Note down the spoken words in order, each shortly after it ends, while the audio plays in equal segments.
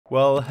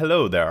Well,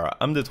 hello there,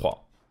 I'm Detroit.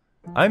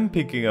 I'm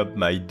picking up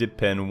my dip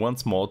pen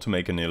once more to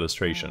make an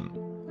illustration.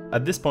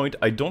 At this point,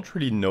 I don't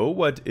really know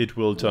what it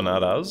will turn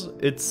out as,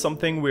 it's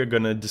something we're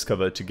gonna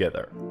discover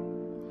together.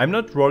 I'm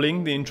not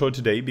rolling the intro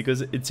today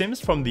because it seems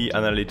from the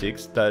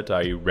analytics that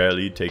I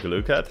rarely take a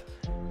look at,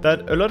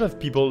 that a lot of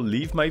people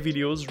leave my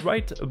videos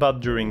right about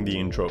during the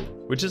intro,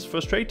 which is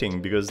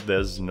frustrating because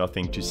there's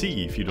nothing to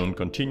see if you don't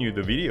continue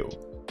the video.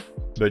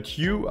 But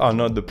you are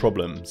not the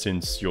problem,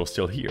 since you're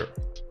still here.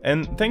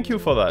 And thank you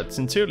for that,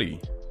 sincerely.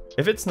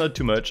 If it's not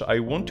too much, I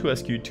want to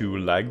ask you to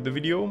like the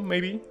video,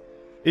 maybe?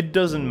 It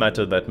doesn't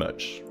matter that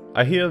much.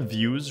 I hear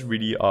views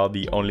really are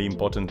the only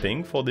important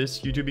thing for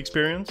this YouTube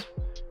experience.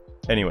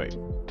 Anyway,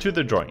 to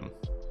the drawing.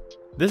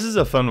 This is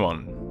a fun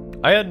one.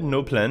 I had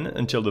no plan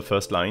until the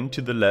first line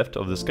to the left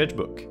of the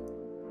sketchbook.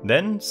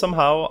 Then,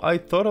 somehow, I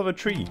thought of a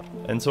tree,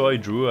 and so I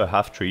drew a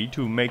half tree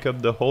to make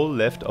up the whole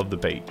left of the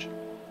page.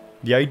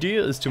 The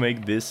idea is to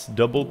make this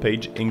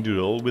double-page ink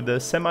doodle with a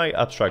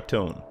semi-abstract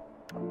tone.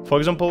 For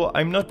example,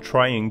 I'm not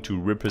trying to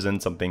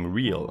represent something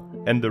real,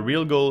 and the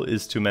real goal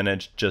is to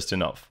manage just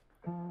enough.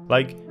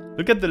 Like,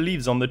 look at the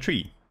leaves on the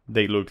tree.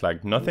 They look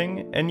like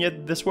nothing, and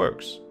yet this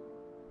works.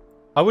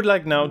 I would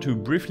like now to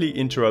briefly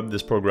interrupt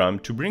this program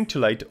to bring to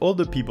light all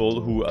the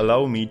people who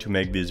allow me to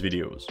make these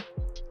videos.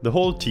 The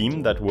whole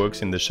team that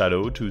works in the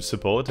shadow to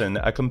support and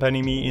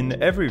accompany me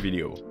in every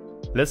video.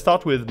 Let's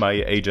start with my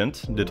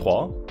agent,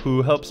 Detroit,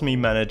 who helps me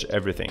manage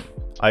everything.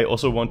 I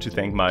also want to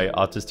thank my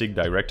artistic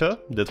director,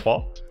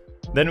 Detroit.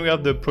 Then we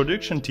have the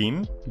production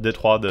team,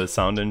 Detroit the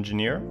sound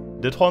engineer,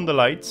 Detroit on the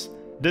lights,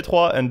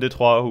 Detroit and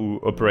Detroit who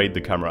operate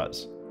the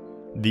cameras.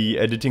 The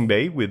editing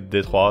bay with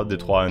Detroit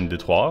and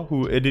Detroit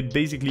who edit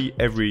basically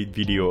every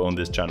video on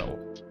this channel.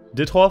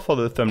 Detroit for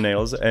the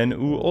thumbnails and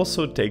who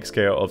also takes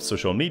care of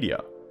social media.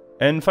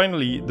 And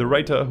finally, the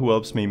writer who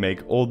helps me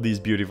make all these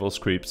beautiful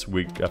scripts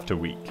week after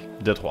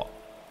week, Detroit.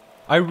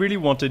 I really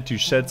wanted to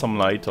shed some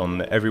light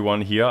on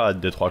everyone here at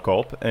Detroit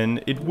Corp,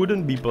 and it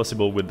wouldn't be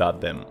possible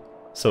without them.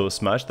 So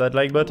smash that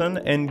like button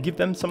and give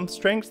them some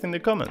strength in the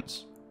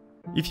comments.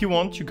 If you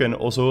want, you can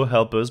also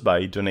help us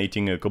by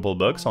donating a couple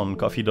bucks on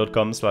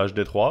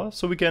coffee.com/Detroit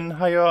so we can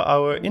hire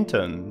our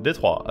intern,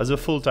 Detroit, as a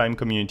full-time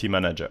community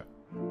manager.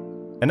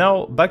 And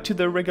now, back to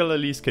the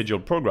regularly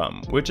scheduled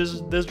program, which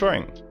is this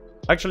drawing.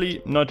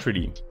 Actually, not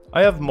really.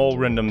 I have more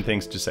random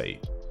things to say.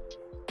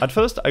 At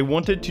first, I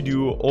wanted to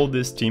do all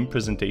this team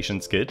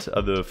presentation skit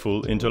as a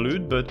full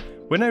interlude, but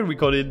when I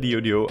recorded the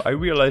audio, I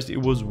realized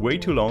it was way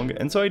too long,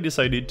 and so I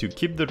decided to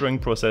keep the drawing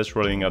process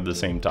rolling at the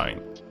same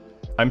time.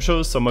 I'm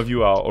sure some of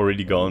you are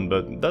already gone,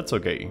 but that's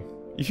okay.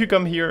 If you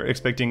come here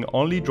expecting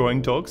only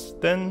drawing talks,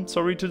 then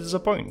sorry to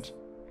disappoint.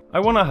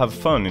 I wanna have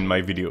fun in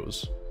my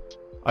videos.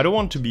 I don't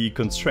want to be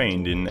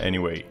constrained in any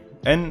way,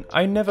 and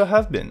I never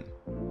have been.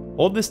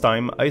 All this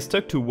time, I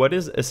stuck to what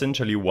is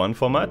essentially one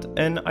format,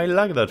 and I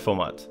like that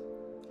format.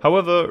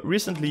 However,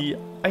 recently,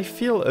 I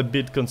feel a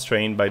bit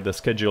constrained by the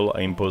schedule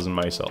I impose on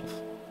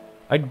myself.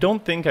 I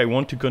don't think I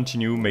want to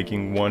continue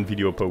making one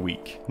video per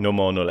week, no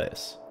more no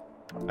less.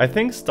 I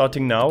think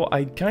starting now,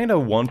 I kinda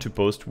want to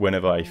post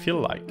whenever I feel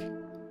like.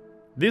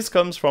 This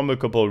comes from a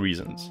couple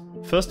reasons.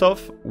 First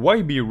off,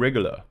 why be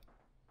regular?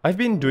 I've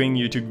been doing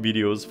YouTube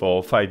videos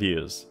for 5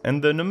 years,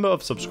 and the number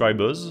of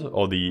subscribers,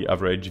 or the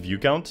average view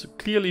count,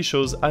 clearly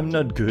shows I'm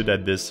not good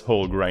at this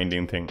whole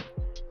grinding thing.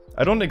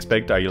 I don't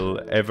expect I'll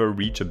ever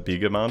reach a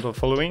big amount of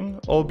following,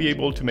 or be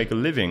able to make a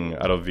living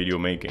out of video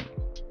making.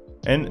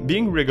 And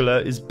being regular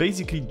is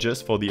basically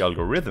just for the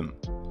algorithm.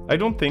 I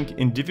don't think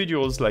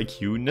individuals like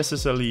you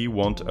necessarily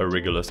want a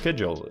regular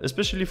schedule,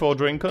 especially for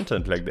drawing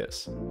content like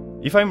this.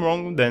 If I'm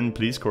wrong, then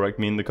please correct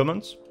me in the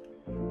comments.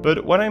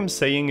 But what I'm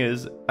saying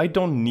is, I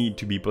don't need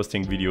to be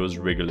posting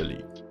videos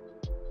regularly.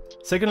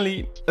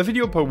 Secondly, a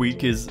video per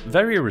week is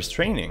very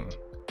restraining.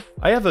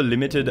 I have a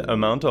limited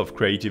amount of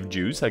creative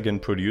juice I can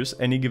produce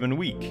any given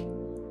week.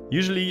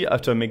 Usually,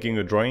 after making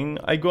a drawing,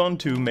 I go on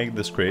to make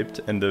the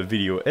script and the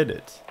video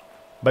edit.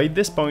 By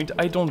this point,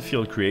 I don't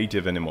feel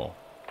creative anymore.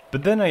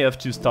 But then I have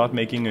to start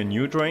making a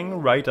new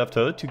drawing right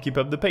after to keep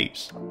up the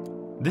pace.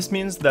 This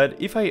means that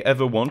if I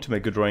ever want to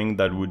make a drawing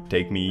that would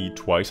take me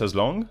twice as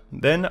long,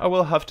 then I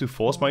will have to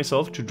force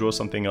myself to draw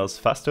something else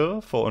faster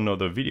for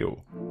another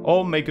video,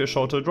 or make a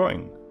shorter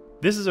drawing.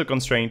 This is a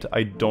constraint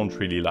I don't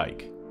really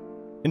like.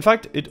 In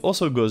fact, it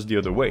also goes the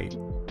other way.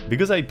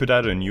 Because I put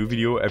out a new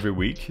video every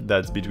week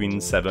that's between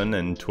 7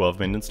 and 12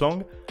 minutes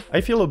long,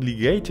 I feel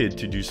obligated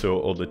to do so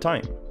all the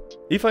time.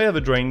 If I have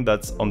a drawing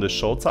that's on the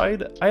short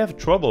side, I have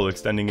trouble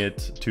extending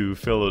it to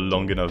fill a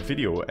long enough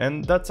video,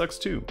 and that sucks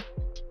too.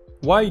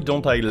 Why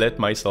don't I let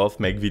myself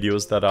make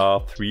videos that are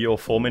 3 or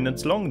 4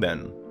 minutes long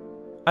then?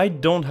 I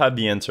don't have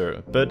the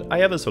answer, but I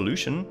have a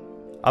solution,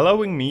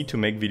 allowing me to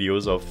make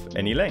videos of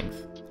any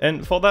length.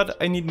 And for that,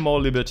 I need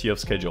more liberty of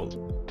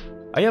schedule.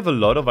 I have a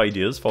lot of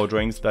ideas for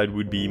drawings that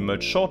would be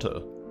much shorter.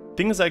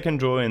 Things I can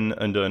draw in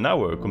under an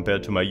hour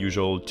compared to my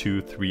usual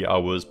 2-3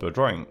 hours per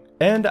drawing.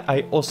 And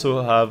I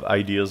also have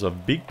ideas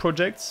of big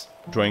projects,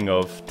 drawing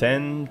of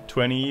 10,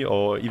 20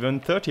 or even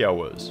 30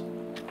 hours.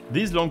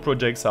 These long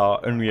projects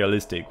are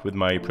unrealistic with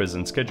my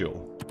present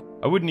schedule.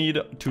 I would need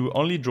to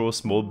only draw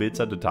small bits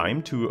at a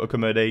time to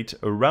accommodate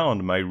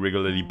around my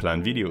regularly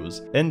planned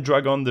videos and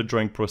drag on the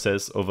drawing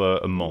process over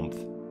a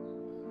month.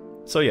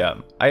 So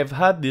yeah, I have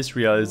had this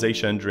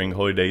realization during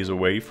holidays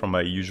away from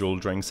my usual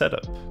drawing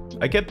setup.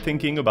 I kept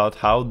thinking about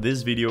how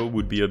this video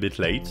would be a bit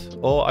late,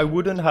 or I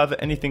wouldn't have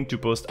anything to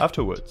post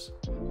afterwards.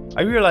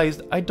 I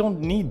realized I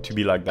don't need to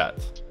be like that.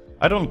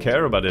 I don't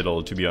care about it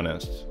all, to be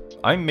honest.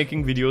 I'm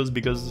making videos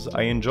because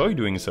I enjoy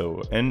doing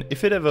so, and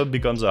if it ever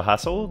becomes a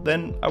hassle,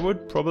 then I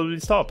would probably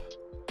stop.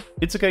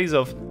 It's a case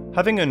of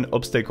having an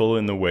obstacle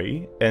in the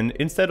way, and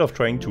instead of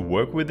trying to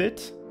work with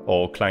it,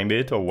 or climb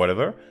it, or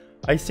whatever,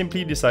 I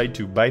simply decide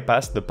to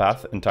bypass the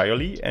path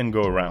entirely and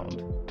go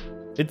around.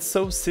 It's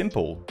so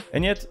simple,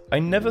 and yet I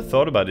never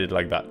thought about it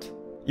like that.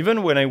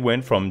 Even when I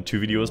went from 2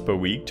 videos per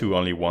week to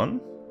only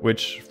 1,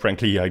 which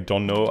frankly I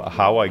don't know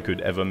how I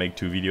could ever make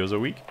 2 videos a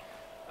week,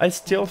 I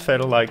still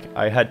felt like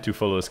I had to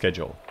follow a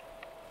schedule.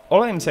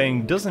 All I'm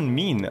saying doesn't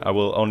mean I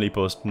will only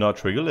post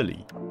not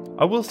regularly.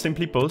 I will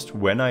simply post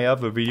when I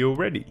have a video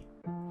ready.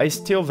 I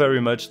still very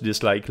much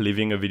dislike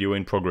leaving a video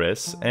in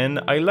progress,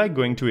 and I like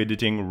going to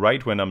editing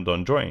right when I'm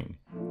done drawing.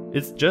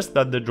 It's just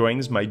that the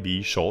drawings might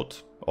be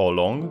short, or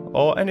long,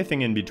 or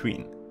anything in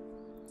between.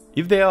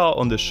 If they are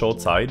on the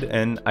short side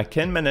and I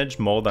can manage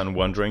more than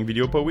 1 drawing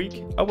video per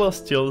week, I will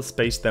still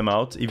space them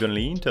out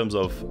evenly in terms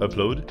of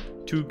upload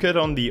to cut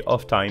on the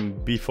off time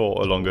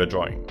before a longer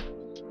drawing.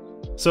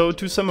 So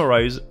to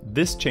summarize,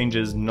 this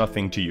changes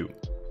nothing to you.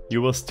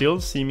 You will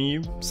still see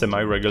me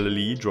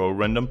semi-regularly draw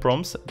random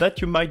prompts that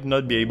you might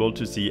not be able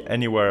to see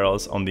anywhere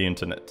else on the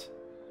internet.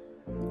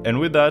 And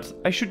with that,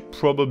 I should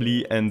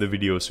probably end the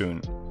video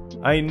soon.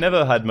 I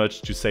never had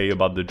much to say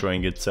about the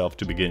drawing itself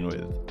to begin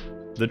with.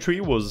 The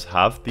tree was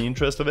half the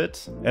interest of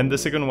it, and the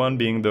second one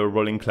being the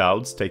rolling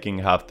clouds taking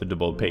half the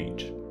double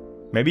page.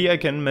 Maybe I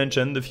can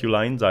mention the few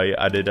lines I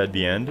added at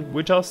the end,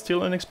 which are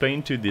still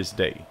unexplained to this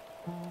day.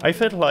 I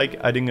felt like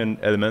adding an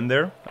element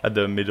there, at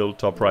the middle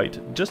top right,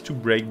 just to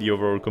break the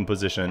overall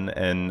composition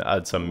and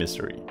add some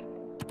mystery.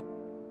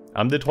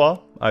 I'm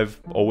Detroit, I've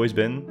always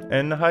been,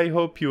 and I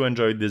hope you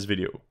enjoyed this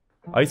video.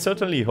 I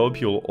certainly hope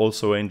you'll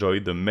also enjoy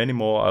the many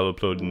more I'll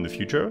upload in the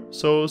future,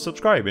 so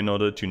subscribe in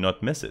order to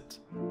not miss it.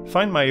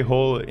 Find my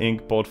whole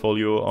ink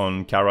portfolio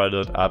on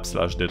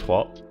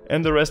cara.app/Detroit,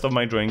 and the rest of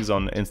my drawings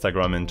on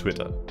Instagram and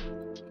Twitter.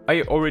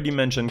 I already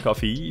mentioned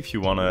coffee if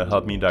you wanna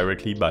help me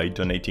directly by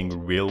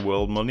donating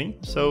real-world money,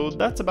 so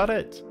that's about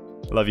it.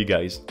 Love you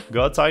guys,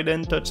 go outside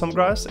and touch some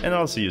grass, and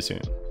I'll see you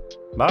soon.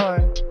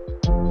 Bye!